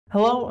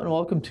Hello and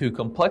welcome to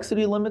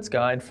Complexity Limits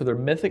Guide for the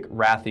Mythic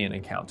Wrathion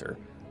encounter,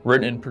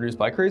 written and produced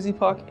by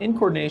Crzypck in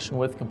coordination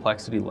with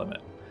Complexity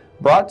Limit,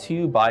 brought to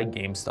you by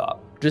GameStop.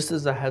 Just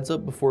as a heads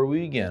up before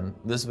we begin,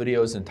 this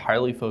video is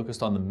entirely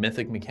focused on the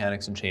Mythic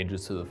mechanics and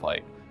changes to the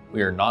fight.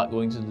 We are not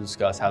going to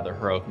discuss how the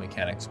heroic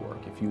mechanics work.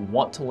 If you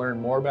want to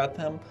learn more about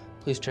them,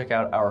 please check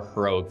out our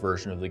heroic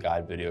version of the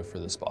guide video for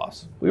this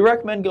boss. We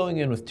recommend going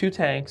in with 2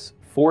 tanks,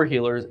 4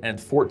 healers, and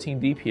 14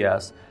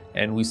 DPS,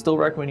 and we still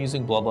recommend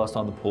using Bloodlust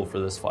on the pool for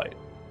this fight.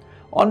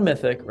 On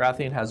Mythic,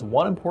 Wrathion has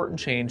one important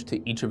change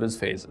to each of his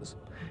phases.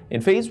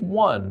 In Phase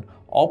 1,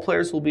 all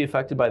players will be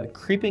affected by the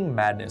Creeping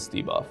Madness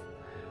debuff.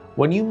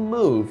 When you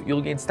move,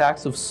 you'll gain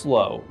stacks of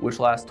Slow, which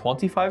lasts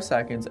 25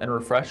 seconds and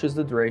refreshes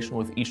the duration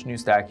with each new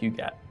stack you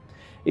get.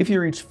 If you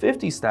reach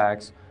 50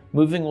 stacks,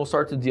 moving will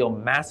start to deal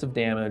massive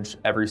damage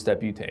every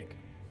step you take.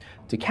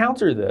 To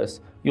counter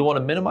this, you'll want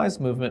to minimize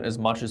movement as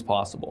much as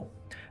possible.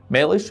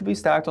 Melee should be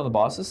stacked on the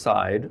boss's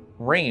side,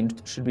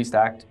 ranged should be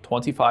stacked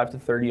 25 to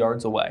 30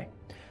 yards away.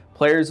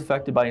 Players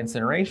affected by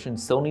incineration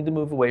still need to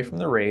move away from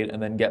the raid and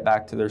then get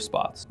back to their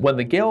spots. When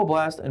the Gale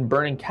Blast and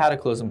Burning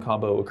Cataclysm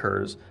combo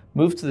occurs,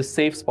 move to the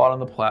safe spot on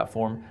the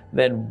platform,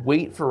 then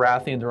wait for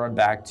Wrathion to run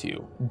back to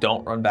you.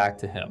 Don't run back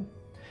to him.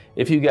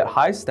 If you get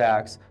high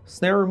stacks,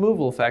 snare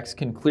removal effects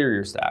can clear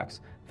your stacks,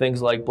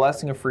 things like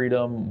Blessing of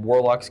Freedom,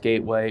 Warlock's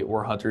Gateway,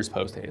 or Hunter's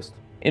Posthaste.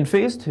 In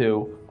Phase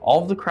 2,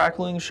 all of the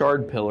Crackling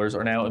Shard pillars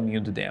are now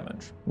immune to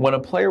damage. When a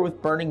player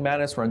with Burning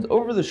Madness runs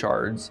over the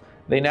shards,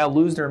 they now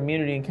lose their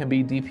immunity and can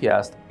be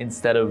DPS'd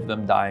instead of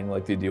them dying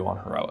like they do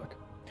on Heroic.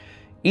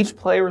 Each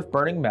player with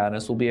Burning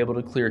Madness will be able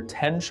to clear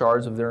 10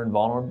 shards of their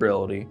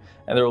invulnerability,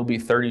 and there will be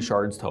 30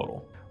 shards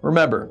total.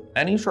 Remember,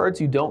 any shards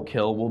you don't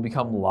kill will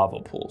become lava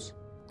pools.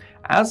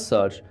 As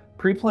such,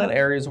 pre-plan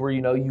areas where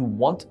you know you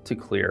want to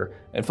clear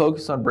and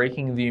focus on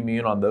breaking the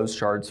immune on those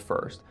shards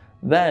first.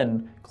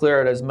 Then,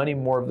 clear out as many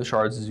more of the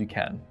shards as you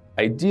can.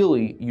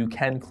 Ideally, you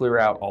can clear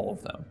out all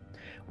of them.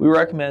 We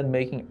recommend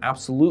making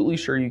absolutely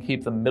sure you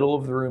keep the middle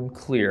of the room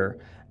clear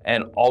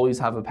and always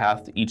have a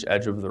path to each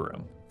edge of the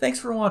room. Thanks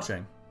for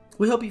watching.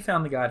 We hope you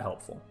found the guide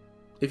helpful.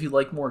 If you'd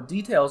like more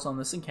details on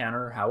this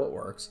encounter or how it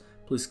works,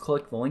 please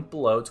click the link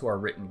below to our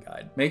written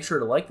guide. Make sure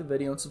to like the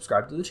video and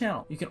subscribe to the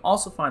channel. You can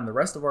also find the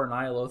rest of our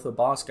Ny'alotha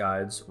boss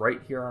guides right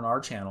here on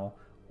our channel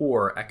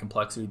or at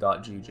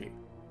complexity.gg.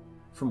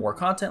 For more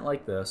content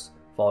like this,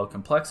 follow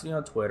Complexity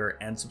on Twitter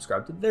and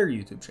subscribe to their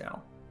YouTube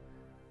channel.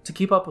 To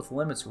keep up with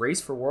Limit's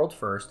race for World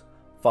First,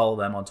 follow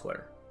them on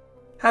Twitter.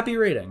 Happy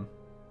raiding!